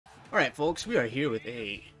Alright, folks, we are here with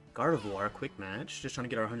a Gardevoir quick match. Just trying to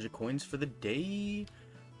get our 100 coins for the day.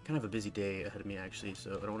 Kind of a busy day ahead of me, actually,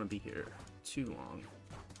 so I don't want to be here too long.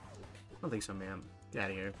 I don't think so, ma'am. Get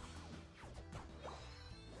out of here.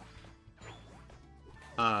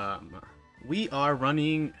 We are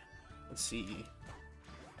running... Let's see.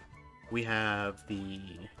 We have the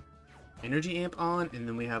energy amp on, and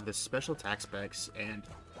then we have the special attack specs and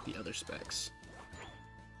the other specs.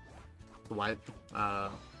 The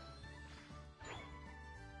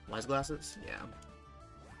wise glasses? Yeah.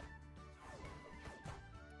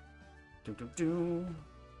 And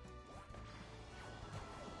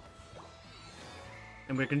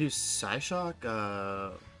we're gonna do Psyshock,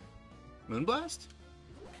 Moonblast?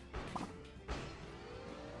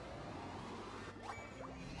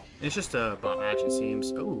 It's just a bot match, it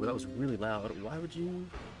seems. Oh, that was really loud. Why would you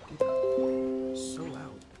do that? So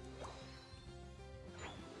loud.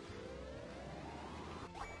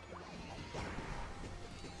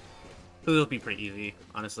 It'll be pretty easy,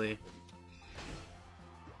 honestly.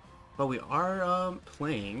 But we are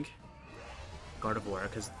playing Gardevoir,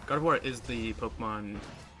 because Gardevoir is the Pokemon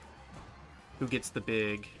who gets the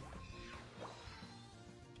big...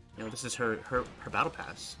 You know, this is her battle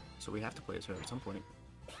pass, so we have to play as her at some point.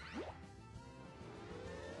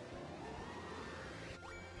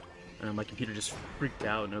 My computer just freaked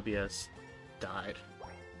out and OBS died.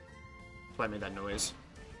 That's why I made that noise.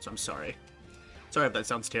 So I'm sorry. Sorry if that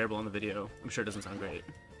sounds terrible on the video. I'm sure it doesn't sound great.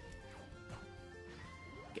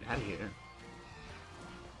 Get out of here.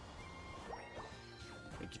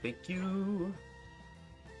 Thank you, thank you.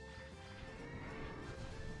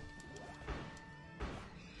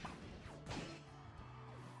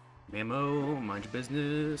 Mamo, mind your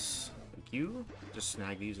business. Thank you. Just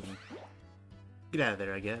snag these and get out of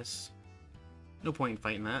there, I guess. No point in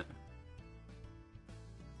fighting that.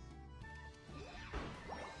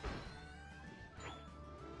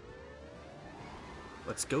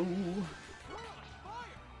 Let's go.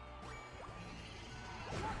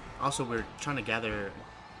 Also, we're trying to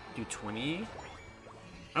do 20.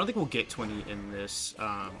 I don't think we'll get 20 in this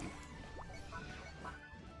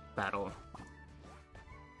battle.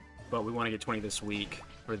 But we want to get 20 this week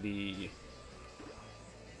for the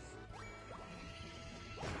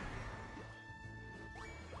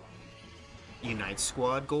Unite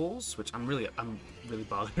Squad goals, which I'm really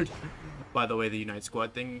bothered by the way the Unite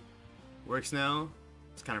Squad thing works now.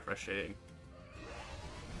 It's kind of frustrating.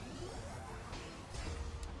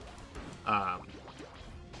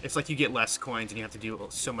 It's like you get less coins and you have to do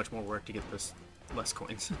so much more work to get this less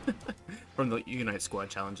coins from the Unite Squad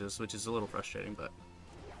challenges, which is a little frustrating, but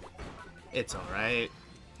it's alright.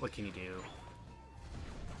 What can you do?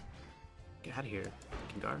 Get out of here,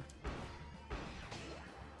 Kingar.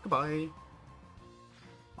 Goodbye.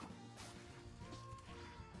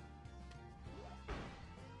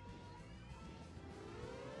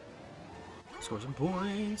 Score some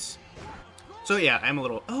points. So yeah, I'm a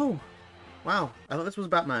little... Oh! Wow, I thought this was a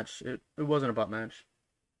bot match. It wasn't a bot match.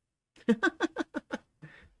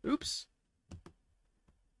 Oops.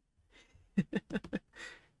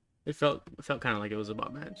 It felt kind of like it was a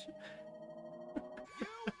bot match.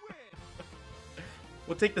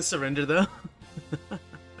 We'll take the surrender though.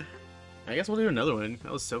 I guess we'll do another one.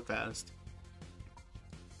 That was so fast.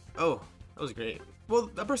 Oh, that was great.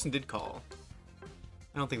 Well, that person did call.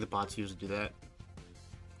 I don't think the bots usually do that.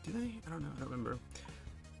 Do they? I don't know. I don't remember.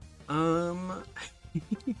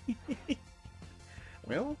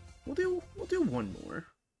 Well, we'll do one more.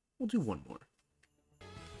 We'll do one more.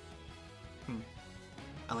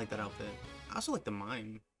 I like that outfit. I also like the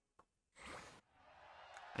mime.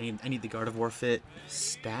 I need the Gardevoir fit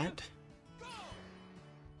stat.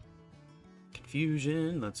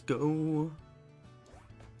 Confusion. Let's go.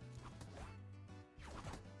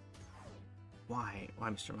 Why,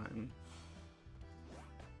 Mr. Mime?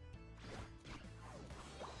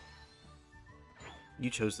 You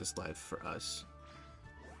chose this life for us.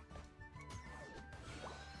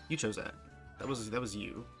 You chose that. That was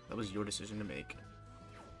you. That was your decision to make.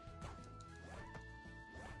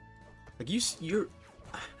 Like you're.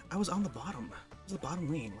 I was on the bottom. I was the bottom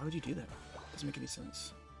lane. Why would you do that? Doesn't make any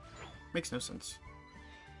sense. Makes no sense.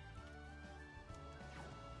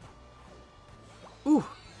 Ooh.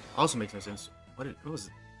 Also makes no sense. What was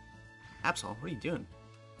it? Absol, what are you doing?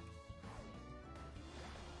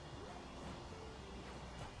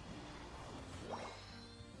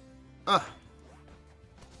 Ah.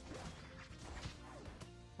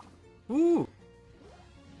 Ooh.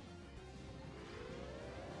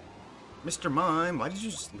 Mr. Mime, why did you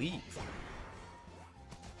just leave?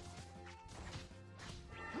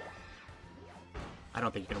 I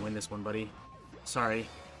don't think you're gonna win this one, buddy. Sorry.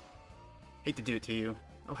 Hate to do it to you.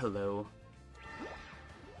 Oh, hello.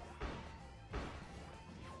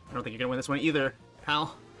 I don't think you're gonna win this one either,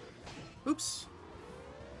 pal. Oops.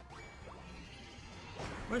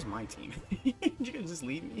 Where's my team? Did you guys just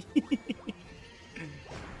leave me?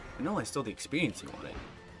 I know I stole the experience you wanted.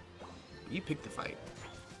 But you picked the fight.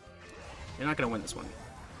 You're not gonna win this one.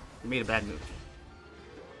 You made a bad move.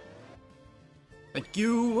 Thank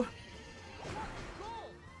you!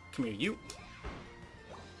 Come here, you.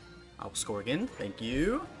 I'll score again. Thank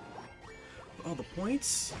you. For all the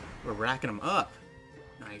points. We're racking them up.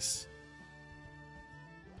 Nice.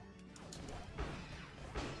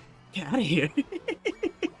 Get out of here.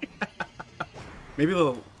 Maybe a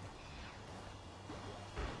little...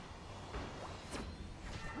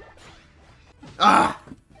 Ah!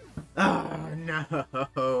 Oh,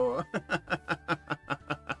 no.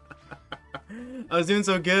 I was doing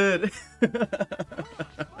so good.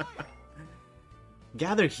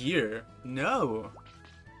 Gather here. No.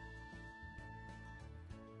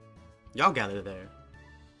 Y'all gather there.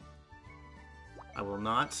 I will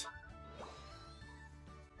not.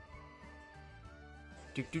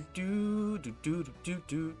 Do do do do do do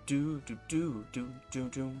do do do do do do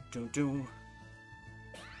do do do.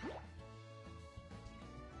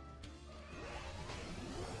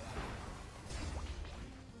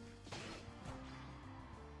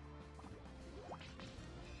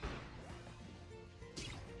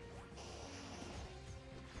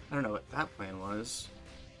 I don't know what that plan was.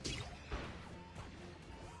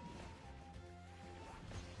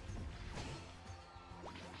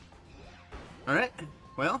 Alright,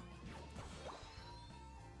 well.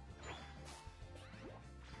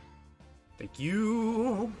 Thank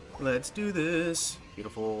you. Let's do this.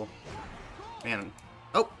 Beautiful. Man.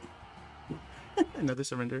 Oh! Another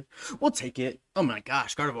surrender. We'll take it. Oh my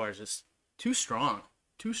gosh, Gardevoir is just too strong.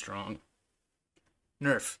 Too strong.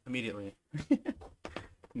 Nerf, immediately.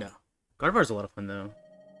 No. Gardevoir's a lot of fun, though.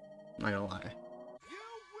 I'm not gonna lie.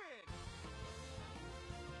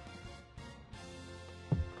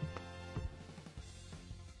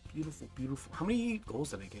 Beautiful, beautiful. How many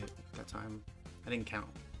goals did I get that time? I didn't count.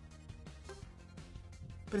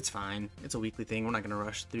 But it's fine. It's a weekly thing. We're not gonna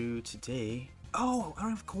rush through today. Oh, I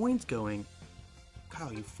don't have coins going.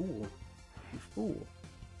 Kyle, you fool. You fool.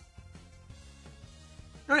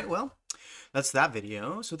 Alright, well. That's that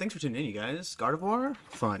video. So thanks for tuning in, you guys. Gardevoir,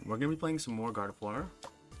 fun. We're gonna be playing some more Gardevoir.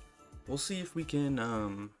 We'll see if we can,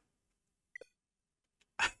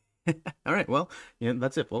 Alright, well, yeah,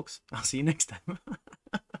 that's it, folks. I'll see you next time.